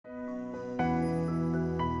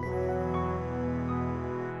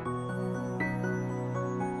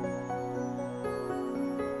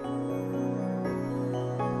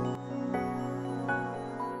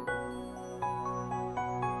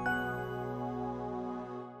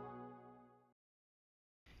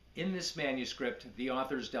In this manuscript, the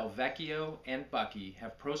authors Vecchio and Bucky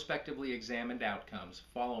have prospectively examined outcomes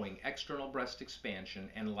following external breast expansion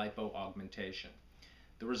and lipo augmentation.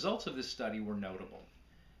 The results of this study were notable.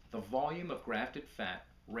 The volume of grafted fat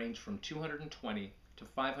ranged from 220 to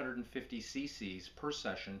 550 cc's per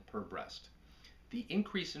session per breast. The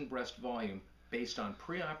increase in breast volume based on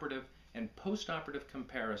preoperative and postoperative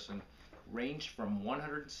comparison ranged from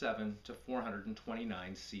 107 to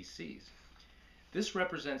 429 cc's. This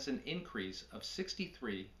represents an increase of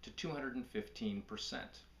 63 to 215%.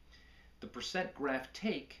 The percent graft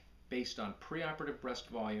take based on preoperative breast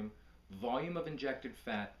volume, volume of injected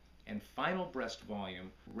fat, and final breast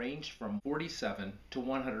volume ranged from 47 to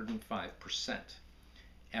 105%.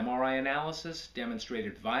 MRI analysis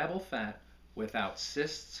demonstrated viable fat without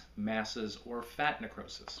cysts, masses, or fat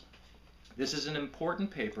necrosis. This is an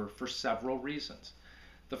important paper for several reasons.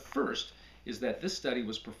 The first is that this study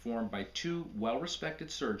was performed by two well-respected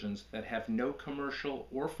surgeons that have no commercial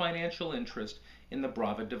or financial interest in the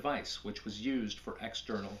Brava device, which was used for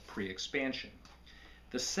external pre-expansion.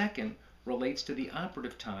 The second relates to the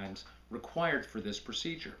operative times required for this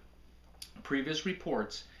procedure. Previous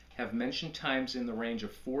reports have mentioned times in the range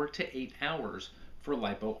of 4 to 8 hours for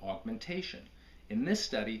lipo augmentation. In this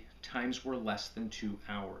study, times were less than 2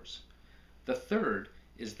 hours. The third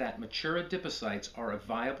is that mature adipocytes are a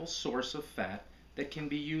viable source of fat that can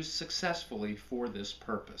be used successfully for this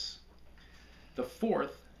purpose. The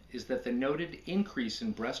fourth is that the noted increase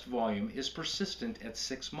in breast volume is persistent at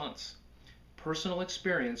 6 months. Personal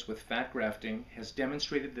experience with fat grafting has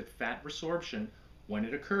demonstrated that fat resorption, when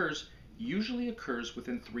it occurs, usually occurs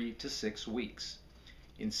within 3 to 6 weeks.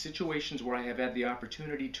 In situations where I have had the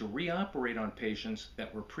opportunity to reoperate on patients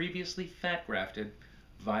that were previously fat grafted,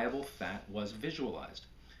 viable fat was visualized.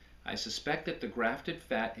 I suspect that the grafted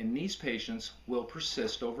fat in these patients will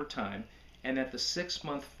persist over time and that the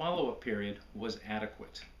 6-month follow-up period was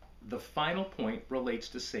adequate. The final point relates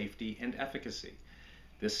to safety and efficacy.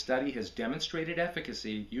 This study has demonstrated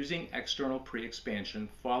efficacy using external pre-expansion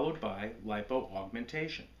followed by lipo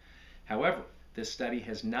augmentation. However, this study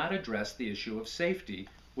has not addressed the issue of safety,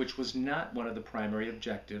 which was not one of the primary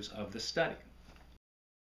objectives of the study.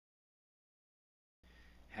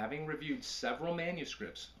 Having reviewed several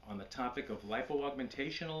manuscripts on the topic of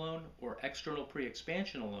lipo-augmentation alone or external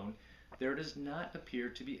pre-expansion alone, there does not appear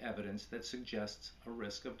to be evidence that suggests a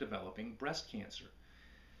risk of developing breast cancer.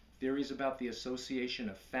 Theories about the association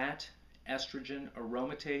of fat, estrogen,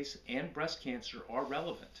 aromatase, and breast cancer are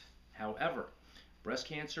relevant. However, breast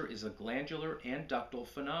cancer is a glandular and ductal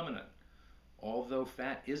phenomenon. Although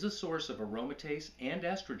fat is a source of aromatase and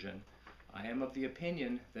estrogen, I am of the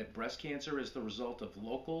opinion that breast cancer is the result of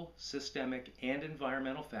local, systemic, and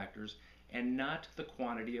environmental factors and not the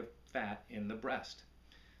quantity of fat in the breast.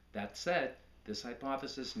 That said, this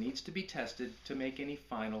hypothesis needs to be tested to make any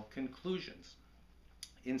final conclusions.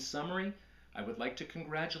 In summary, I would like to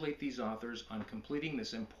congratulate these authors on completing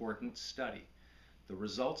this important study. The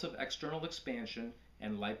results of external expansion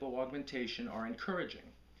and lipo-augmentation are encouraging.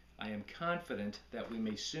 I am confident that we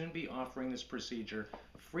may soon be offering this procedure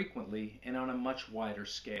frequently and on a much wider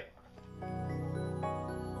scale.